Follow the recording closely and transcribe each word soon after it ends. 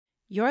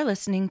You're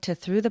listening to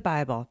Through the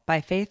Bible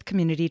by Faith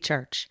Community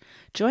Church.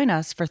 Join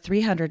us for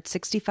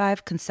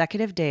 365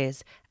 consecutive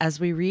days as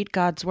we read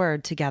God's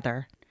Word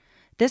together.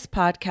 This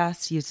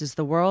podcast uses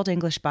the World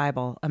English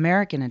Bible,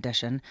 American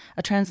Edition,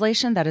 a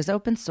translation that is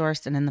open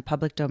source and in the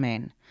public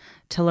domain.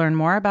 To learn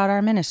more about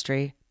our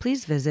ministry,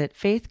 please visit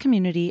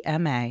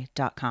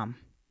faithcommunityma.com.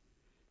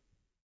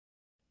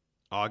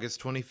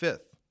 August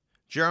 25th,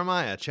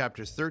 Jeremiah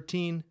chapters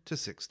 13 to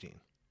 16.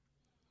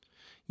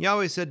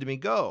 Yahweh said to me,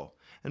 "Go,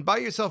 and buy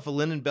yourself a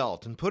linen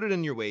belt, and put it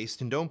in your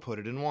waist, and don't put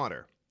it in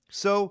water."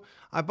 So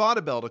I bought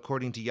a belt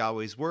according to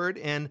Yahweh's word,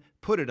 and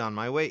put it on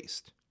my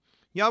waist.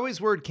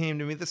 Yahweh's word came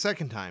to me the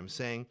second time,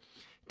 saying,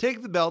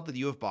 "Take the belt that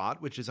you have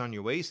bought, which is on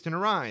your waist, and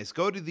arise,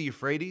 go to the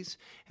Euphrates,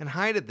 and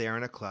hide it there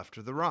in a cleft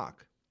of the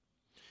rock."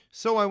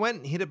 So I went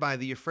and hid it by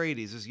the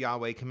Euphrates, as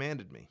Yahweh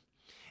commanded me.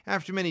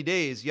 After many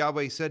days,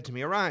 Yahweh said to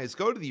me, "Arise,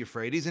 go to the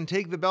Euphrates, and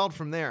take the belt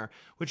from there,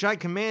 which I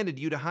commanded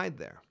you to hide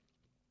there."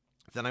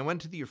 Then I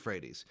went to the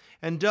Euphrates,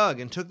 and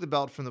dug, and took the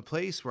belt from the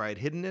place where I had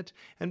hidden it,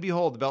 and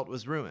behold, the belt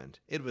was ruined.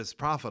 It was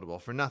profitable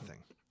for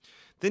nothing.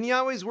 Then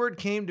Yahweh's word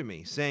came to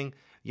me, saying,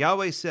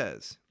 Yahweh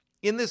says,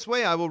 "In this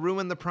way I will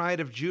ruin the pride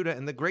of Judah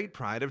and the great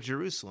pride of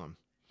Jerusalem.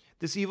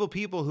 This evil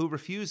people who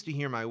refuse to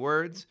hear my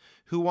words,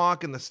 who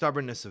walk in the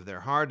stubbornness of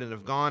their heart, and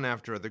have gone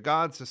after other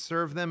gods to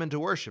serve them and to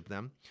worship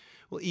them,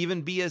 will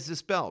even be as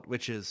this belt,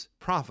 which is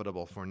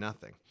profitable for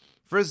nothing.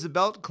 For as the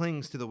belt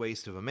clings to the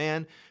waist of a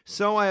man,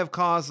 so I have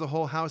caused the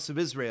whole house of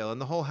Israel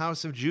and the whole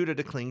house of Judah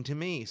to cling to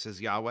me,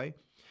 says Yahweh,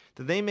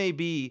 that they may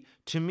be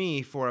to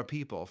me for a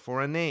people,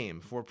 for a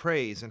name, for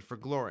praise, and for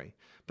glory.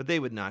 But they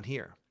would not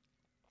hear.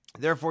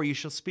 Therefore you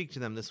shall speak to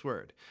them this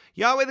word.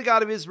 Yahweh the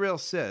God of Israel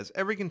says,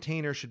 every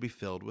container should be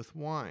filled with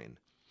wine.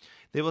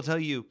 They will tell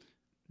you,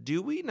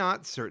 do we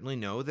not certainly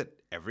know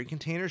that every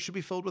container should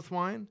be filled with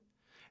wine?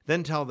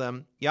 Then tell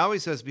them, Yahweh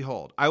says,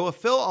 behold, I will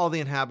fill all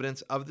the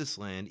inhabitants of this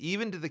land,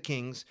 even to the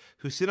kings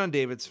who sit on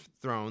David's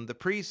throne, the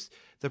priests,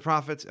 the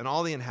prophets, and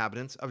all the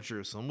inhabitants of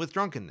Jerusalem with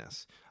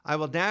drunkenness. I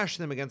will dash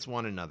them against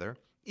one another,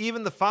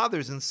 even the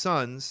fathers and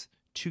sons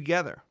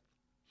together.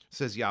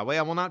 Says Yahweh,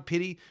 I will not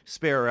pity,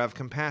 spare, or have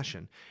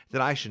compassion,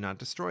 that I should not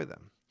destroy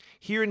them.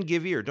 Hear and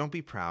give ear, don't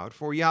be proud,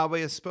 for Yahweh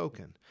has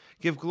spoken.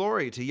 Give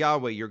glory to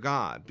Yahweh your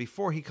God,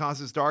 before he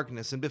causes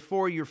darkness, and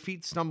before your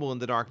feet stumble in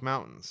the dark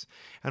mountains.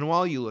 And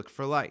while you look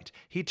for light,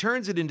 he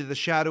turns it into the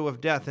shadow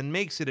of death, and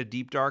makes it a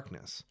deep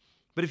darkness.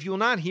 But if you will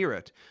not hear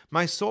it,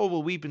 my soul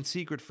will weep in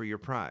secret for your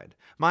pride.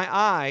 My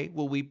eye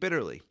will weep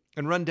bitterly,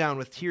 and run down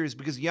with tears,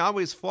 because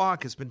Yahweh's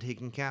flock has been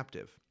taken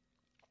captive.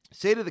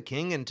 Say to the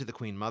king and to the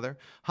queen mother,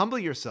 humble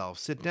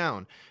yourselves, sit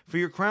down, for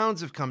your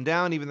crowns have come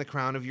down, even the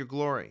crown of your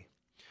glory.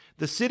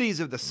 The cities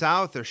of the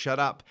south are shut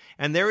up,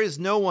 and there is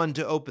no one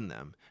to open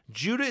them.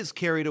 Judah is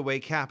carried away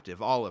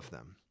captive, all of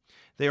them.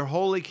 They are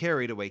wholly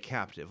carried away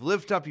captive.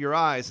 Lift up your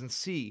eyes and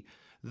see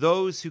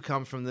those who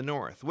come from the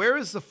north. Where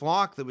is the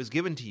flock that was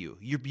given to you,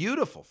 your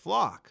beautiful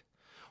flock?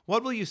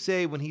 What will you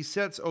say when he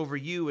sets over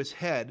you as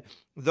head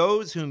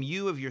those whom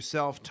you of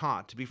yourself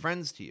taught to be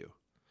friends to you?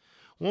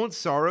 Won't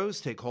sorrows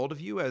take hold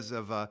of you as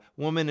of a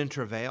woman in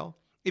travail?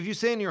 If you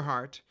say in your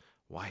heart,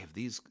 why have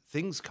these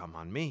things come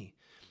on me?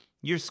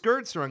 Your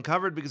skirts are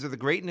uncovered because of the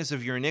greatness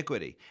of your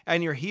iniquity,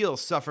 and your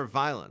heels suffer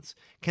violence.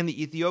 Can the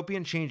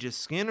Ethiopian change his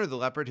skin, or the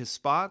leopard his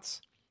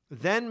spots?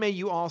 Then may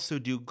you also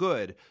do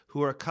good,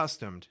 who are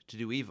accustomed to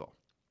do evil.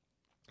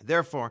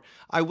 Therefore,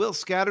 I will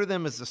scatter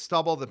them as the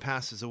stubble that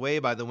passes away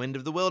by the wind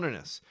of the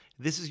wilderness.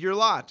 This is your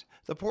lot,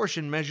 the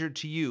portion measured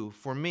to you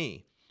for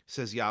me,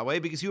 says Yahweh,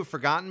 because you have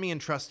forgotten me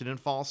and trusted in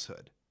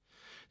falsehood.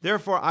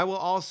 Therefore, I will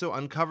also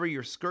uncover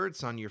your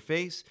skirts on your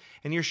face,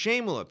 and your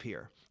shame will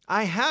appear.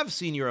 I have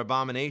seen your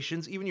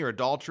abominations, even your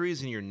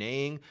adulteries and your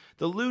neighing,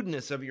 the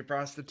lewdness of your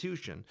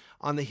prostitution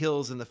on the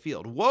hills and the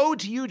field. Woe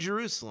to you,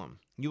 Jerusalem!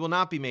 You will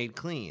not be made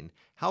clean.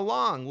 How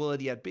long will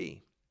it yet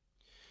be?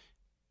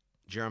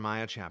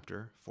 Jeremiah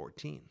chapter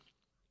 14.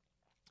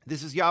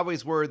 This is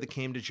Yahweh's word that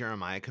came to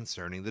Jeremiah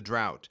concerning the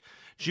drought.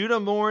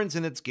 Judah mourns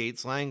and its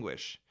gates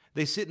languish.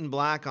 They sit in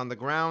black on the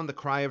ground. The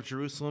cry of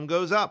Jerusalem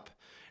goes up.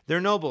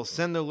 Their nobles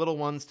send their little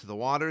ones to the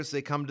waters.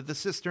 They come to the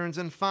cisterns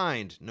and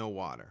find no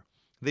water.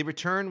 They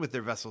return with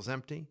their vessels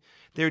empty.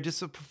 They are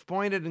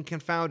disappointed and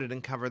confounded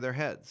and cover their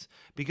heads.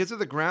 Because of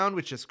the ground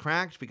which is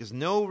cracked, because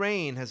no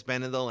rain has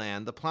been in the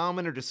land, the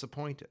plowmen are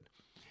disappointed.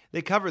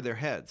 They cover their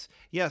heads.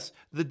 Yes,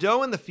 the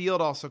doe in the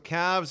field also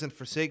calves and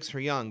forsakes her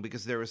young,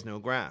 because there is no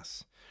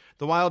grass.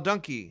 The wild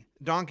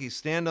donkeys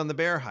stand on the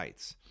bare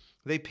heights.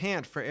 They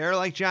pant for air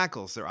like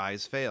jackals, their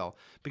eyes fail,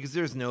 because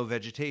there is no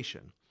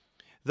vegetation.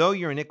 Though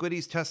your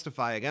iniquities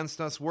testify against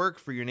us, work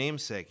for your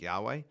name's sake,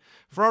 Yahweh.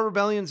 For our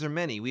rebellions are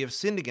many, we have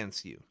sinned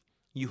against you.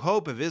 You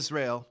hope of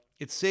Israel,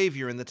 its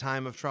Savior in the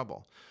time of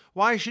trouble.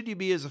 Why should you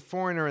be as a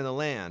foreigner in the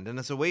land, and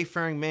as a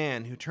wayfaring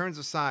man who turns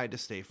aside to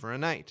stay for a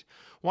night?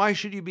 Why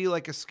should you be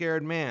like a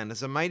scared man,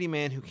 as a mighty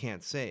man who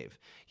can't save?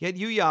 Yet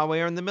you, Yahweh,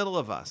 are in the middle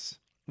of us.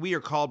 We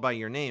are called by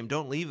your name,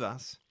 don't leave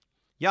us.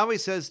 Yahweh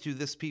says to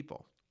this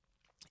people,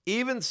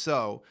 even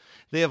so,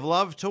 they have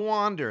loved to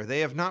wander,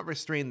 they have not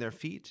restrained their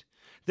feet.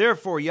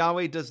 Therefore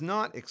Yahweh does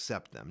not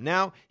accept them.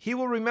 Now he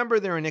will remember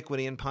their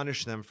iniquity and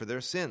punish them for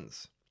their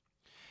sins.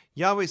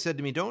 Yahweh said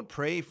to me, don't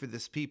pray for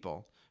this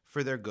people,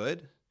 for their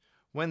good.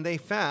 When they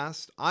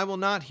fast, I will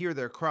not hear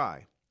their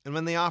cry. And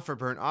when they offer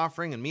burnt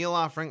offering and meal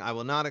offering, I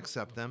will not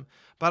accept them,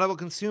 but I will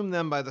consume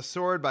them by the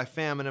sword, by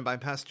famine, and by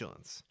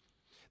pestilence.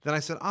 Then I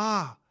said,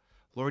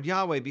 Lord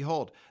Yahweh,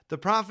 behold, the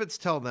prophets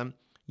tell them,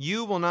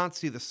 you will not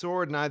see the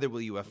sword, neither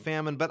will you have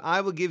famine, but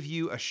I will give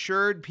you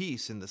assured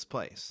peace in this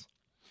place.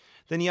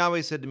 Then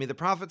Yahweh said to me, the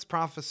prophets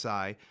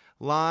prophesy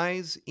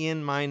lies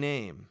in my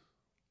name.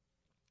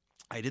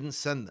 I didn't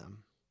send them.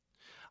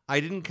 I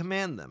didn't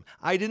command them.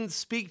 I didn't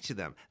speak to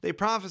them. They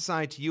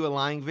prophesy to you a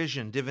lying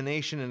vision,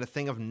 divination, and a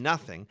thing of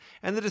nothing,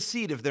 and the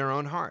deceit of their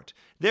own heart.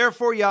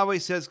 Therefore Yahweh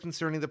says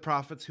concerning the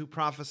prophets who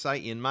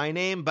prophesy in my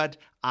name, but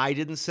I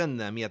didn't send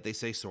them, yet they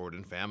say sword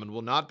and famine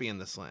will not be in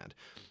this land.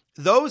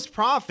 Those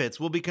prophets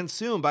will be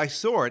consumed by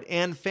sword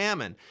and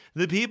famine.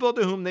 The people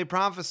to whom they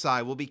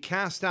prophesy will be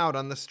cast out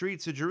on the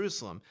streets of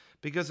Jerusalem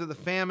because of the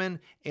famine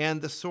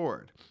and the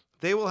sword.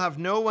 They will have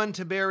no one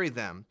to bury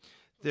them.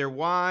 Their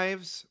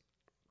wives,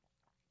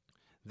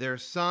 their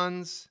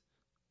sons,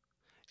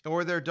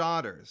 or their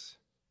daughters,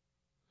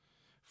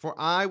 for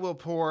I will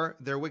pour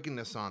their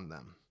wickedness on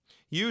them.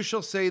 You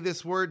shall say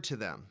this word to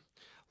them,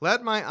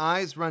 let my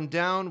eyes run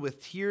down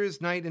with tears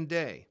night and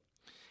day,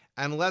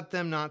 and let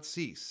them not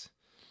cease.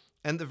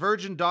 And the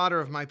virgin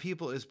daughter of my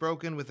people is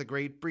broken with a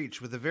great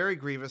breach, with a very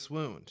grievous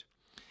wound.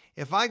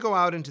 If I go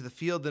out into the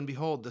field, then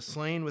behold, the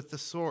slain with the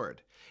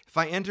sword. If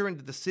I enter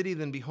into the city,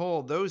 then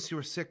behold, those who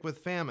are sick with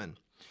famine.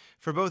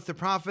 For both the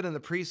prophet and the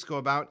priest go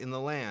about in the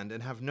land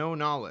and have no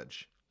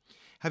knowledge.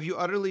 Have you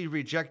utterly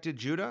rejected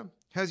Judah?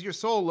 Has your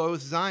soul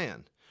loathed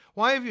Zion?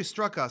 Why have you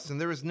struck us, and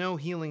there is no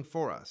healing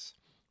for us?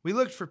 We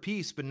looked for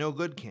peace, but no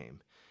good came,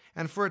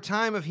 and for a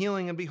time of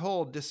healing, and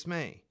behold,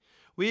 dismay.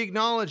 We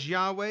acknowledge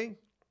Yahweh,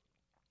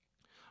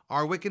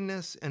 our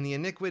wickedness, and the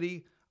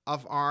iniquity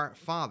of our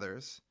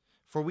fathers,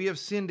 for we have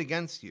sinned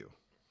against you.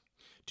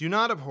 Do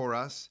not abhor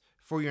us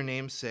for your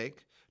name's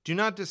sake. Do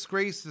not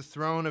disgrace the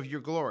throne of your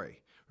glory.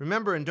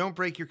 Remember and don't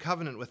break your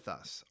covenant with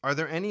us. Are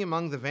there any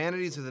among the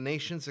vanities of the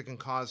nations that can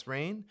cause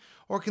rain?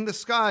 Or can the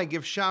sky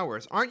give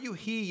showers? Aren't you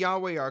he,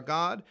 Yahweh our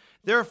God?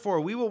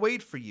 Therefore we will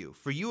wait for you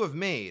have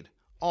made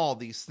all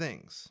these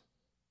things.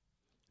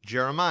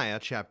 Jeremiah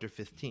chapter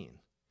 15.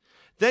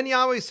 Then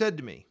Yahweh said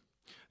to me,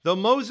 though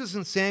Moses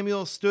and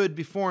Samuel stood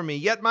before me,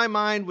 yet my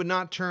mind would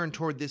not turn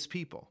toward this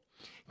people.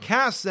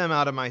 Cast them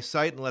out of my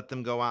sight and let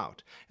them go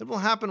out. It will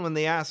happen when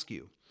they ask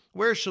you,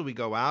 where shall we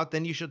go out?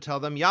 Then you shall tell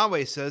them,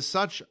 Yahweh says,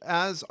 such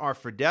as are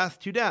for death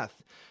to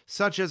death,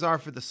 such as are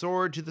for the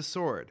sword to the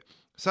sword,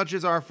 such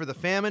as are for the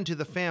famine to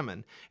the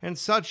famine, and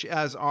such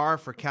as are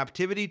for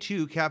captivity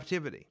to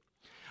captivity.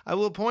 I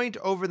will appoint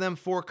over them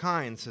 4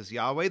 kinds, says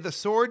Yahweh, the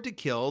sword to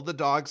kill, the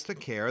dogs to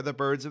care, the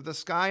birds of the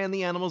sky, and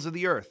the animals of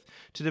the earth,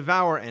 to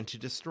devour and to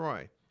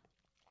destroy.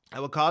 I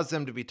will cause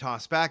them to be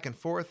tossed back and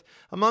forth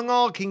among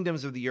all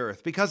kingdoms of the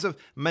earth, because of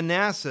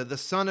Manasseh, the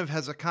son of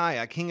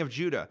Hezekiah, king of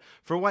Judah,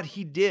 for what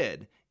he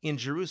did in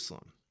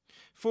Jerusalem.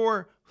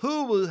 For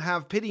who will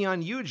have pity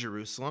on you,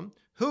 Jerusalem?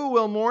 Who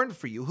will mourn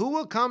for you? Who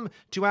will come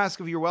to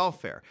ask of your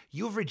welfare?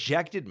 You have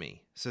rejected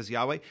me, says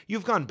Yahweh.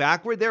 You've gone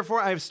backward,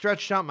 therefore I have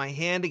stretched out my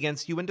hand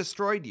against you and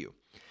destroyed you.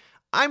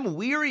 I'm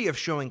weary of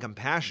showing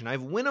compassion.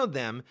 I've winnowed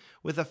them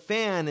with a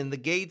fan in the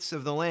gates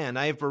of the land.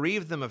 I have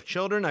bereaved them of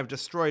children. I've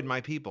destroyed my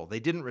people. They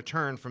didn't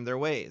return from their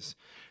ways.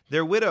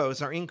 Their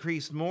widows are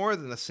increased more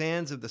than the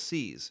sands of the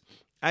seas.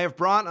 I have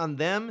brought on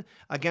them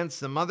against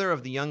the mother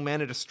of the young man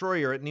a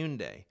destroyer at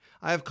noonday.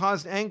 I have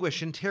caused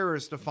anguish and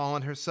terrors to fall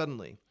on her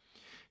suddenly.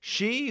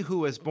 She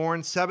who has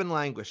borne 7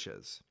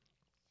 languishes,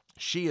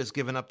 she has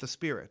given up the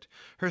spirit.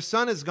 Her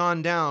sun has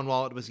gone down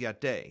while it was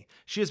yet day.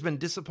 She has been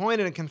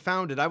disappointed and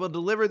confounded. I will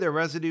deliver their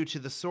residue to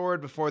the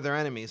sword before their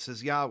enemies,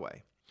 says Yahweh.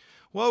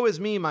 Woe is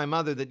me, my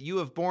mother, that you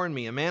have borne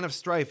me, a man of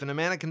strife and a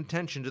man of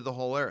contention to the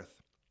whole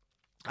earth.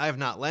 I have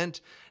not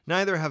lent,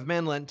 neither have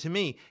men lent to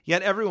me,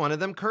 yet every one of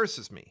them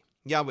curses me.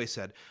 Yahweh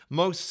said,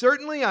 most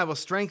certainly I will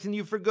strengthen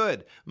you for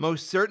good.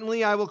 Most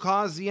certainly I will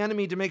cause the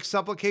enemy to make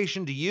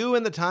supplication to you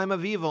in the time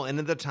of evil and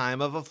in the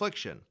time of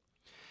affliction.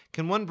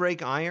 Can one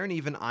break iron,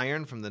 even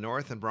iron from the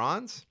north, and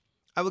bronze?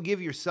 I will give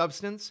your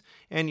substance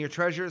and your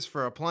treasures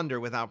for a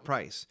plunder without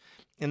price,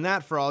 and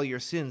that for all your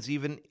sins,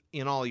 even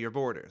in all your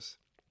borders.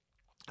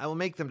 I will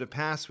make them to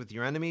pass with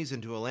your enemies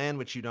into a land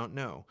which you don't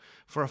know,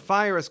 for a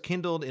fire is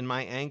kindled in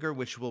my anger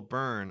which will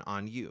burn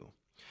on you.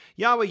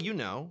 Yahweh, you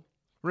know.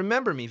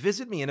 Remember me,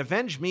 visit me, and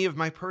avenge me of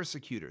my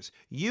persecutors.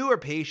 You are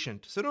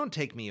patient, so don't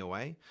take me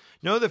away.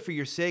 Know that for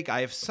your sake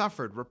I have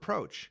suffered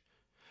reproach.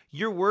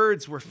 Your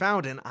words were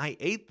found, and I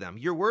ate them.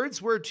 Your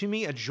words were to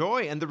me a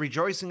joy and the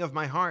rejoicing of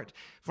my heart,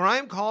 for I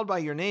am called by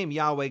your name,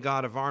 Yahweh,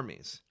 God of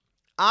armies.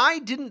 I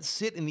didn't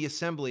sit in the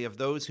assembly of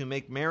those who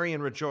make merry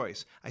and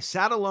rejoice. I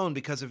sat alone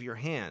because of your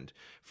hand,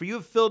 for you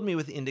have filled me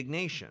with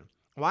indignation.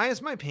 Why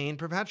is my pain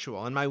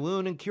perpetual, and my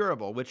wound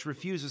incurable, which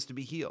refuses to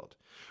be healed?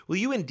 Will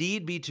you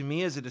indeed be to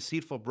me as a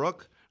deceitful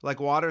brook, like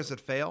waters that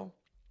fail?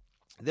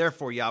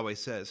 Therefore, Yahweh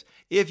says,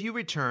 if you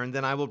return,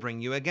 then I will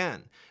bring you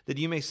again, that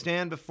you may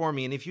stand before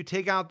me, and if you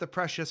take out the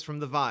precious from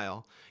the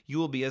vial, you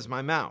will be as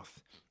my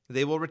mouth.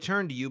 They will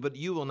return to you, but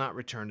you will not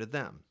return to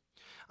them.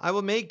 I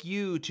will make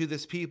you to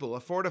this people a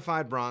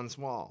fortified bronze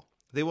wall.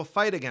 They will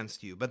fight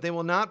against you, but they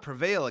will not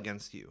prevail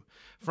against you.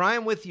 For I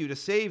am with you to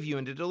save you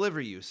and to deliver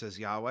you, says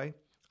Yahweh.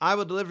 I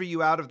will deliver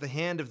you out of the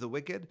hand of the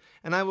wicked,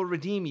 and I will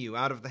redeem you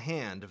out of the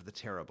hand of the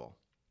terrible.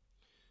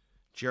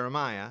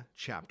 Jeremiah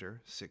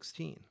chapter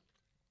 16.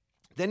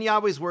 Then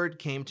Yahweh's word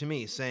came to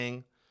me,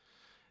 saying,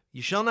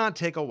 You shall not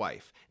take a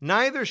wife,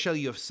 neither shall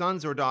you have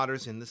sons or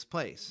daughters in this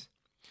place.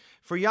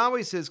 For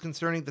Yahweh says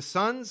concerning the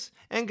sons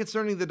and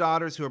concerning the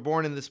daughters who are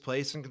born in this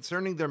place, and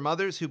concerning their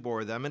mothers who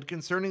bore them, and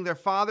concerning their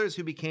fathers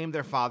who became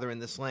their father in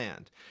this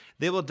land,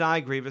 they will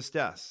die grievous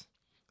deaths.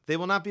 They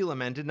will not be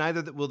lamented,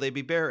 neither will they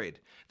be buried.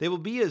 They will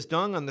be as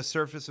dung on the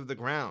surface of the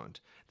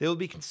ground. They will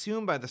be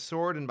consumed by the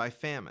sword and by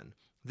famine.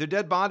 Their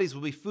dead bodies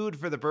will be food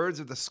for the birds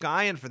of the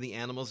sky and for the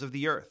animals of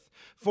the earth.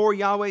 For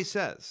Yahweh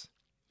says,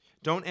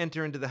 Don't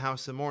enter into the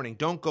house of mourning.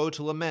 Don't go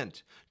to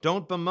lament.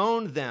 Don't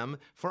bemoan them,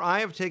 for I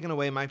have taken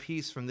away my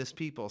peace from this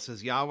people,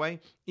 says Yahweh,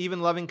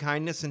 even loving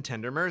kindness and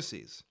tender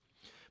mercies.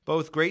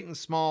 Both great and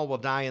small will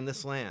die in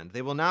this land.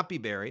 They will not be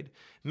buried.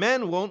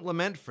 Men won't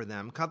lament for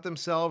them, cut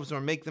themselves, or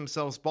make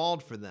themselves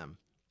bald for them.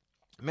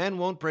 Men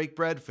won't break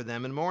bread for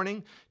them in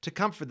mourning to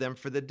comfort them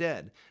for the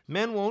dead.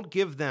 Men won't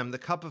give them the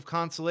cup of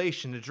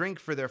consolation to drink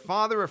for their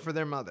father or for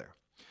their mother.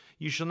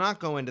 You shall not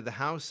go into the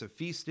house of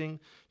feasting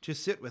to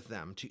sit with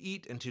them, to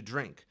eat and to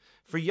drink.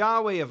 For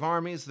Yahweh of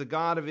armies, the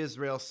God of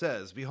Israel,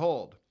 says,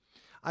 Behold,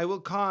 I will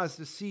cause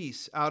to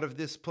cease out of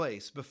this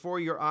place before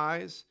your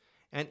eyes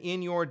and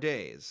in your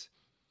days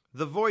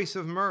the voice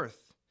of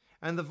mirth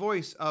and the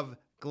voice of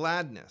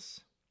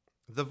gladness,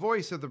 the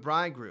voice of the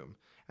bridegroom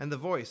and the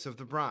voice of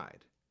the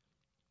bride.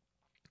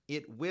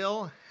 It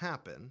will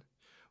happen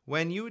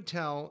when you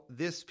tell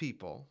this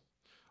people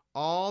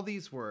all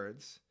these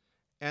words,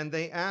 and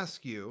they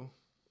ask you,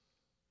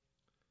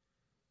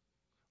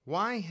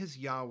 Why has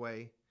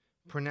Yahweh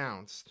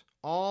pronounced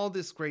all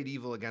this great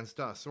evil against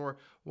us? Or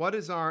what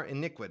is our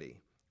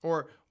iniquity?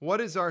 Or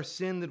what is our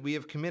sin that we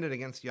have committed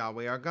against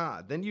Yahweh our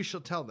God? Then you shall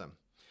tell them,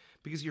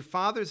 Because your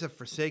fathers have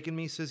forsaken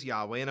me, says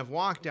Yahweh, and have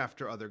walked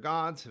after other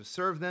gods, have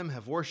served them,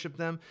 have worshipped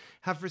them,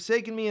 have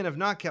forsaken me, and have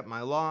not kept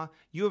my law.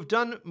 You have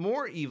done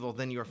more evil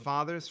than your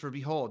fathers, for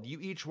behold, you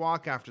each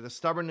walk after the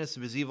stubbornness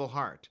of his evil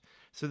heart,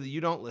 so that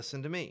you don't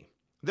listen to me.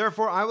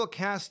 Therefore I will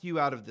cast you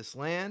out of this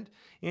land,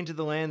 into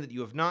the land that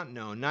you have not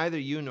known, neither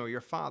you nor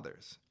your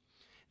fathers.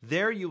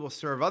 There you will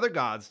serve other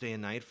gods day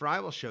and night, for I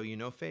will show you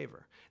no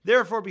favor.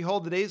 Therefore,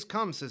 behold, the days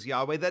come, says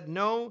Yahweh, that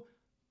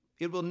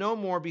it will no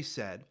more be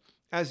said,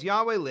 As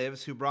Yahweh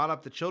lives, who brought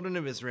up the children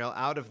of Israel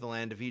out of the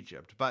land of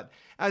Egypt. But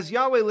as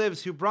Yahweh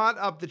lives, who brought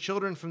up the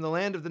children from the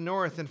land of the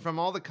north and from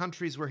all the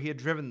countries where he had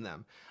driven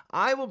them,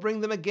 I will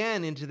bring them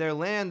again into their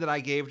land that I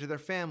gave to their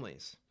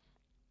families.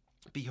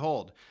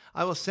 Behold,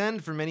 I will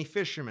send for many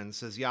fishermen,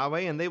 says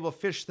Yahweh, and they will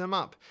fish them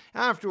up.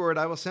 Afterward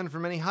I will send for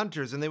many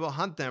hunters, and they will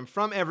hunt them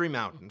from every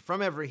mountain,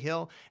 from every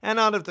hill, and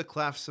out of the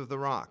clefts of the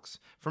rocks.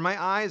 For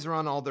my eyes are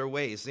on all their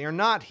ways. They are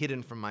not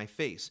hidden from my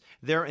face.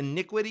 Their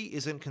iniquity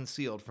isn't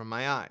concealed from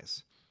my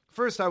eyes.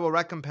 First I will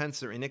recompense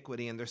their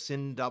iniquity and their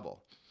sin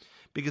double,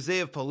 because they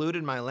have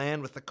polluted my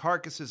land with the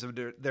carcasses of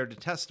their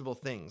detestable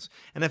things,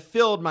 and have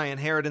filled my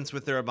inheritance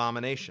with their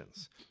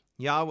abominations.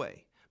 Yahweh,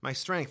 my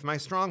strength, my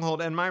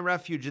stronghold, and my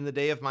refuge in the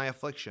day of my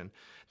affliction.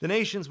 The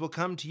nations will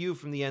come to you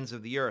from the ends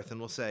of the earth and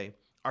will say,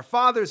 Our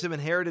fathers have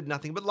inherited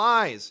nothing but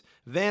lies,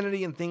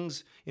 vanity, and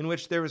things in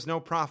which there is no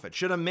profit.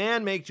 Should a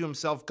man make to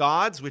himself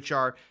gods which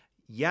are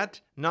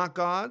yet not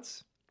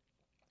gods?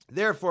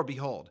 Therefore,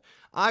 behold,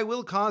 I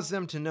will cause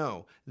them to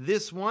know.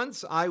 This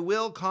once I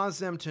will cause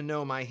them to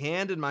know my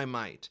hand and my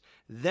might.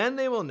 Then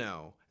they will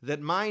know that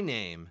my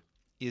name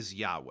is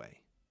Yahweh.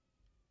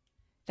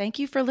 Thank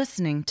you for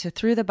listening to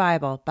Through the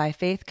Bible by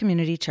Faith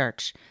Community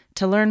Church.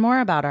 To learn more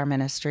about our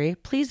ministry,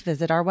 please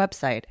visit our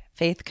website,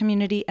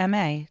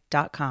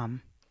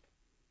 faithcommunityma.com.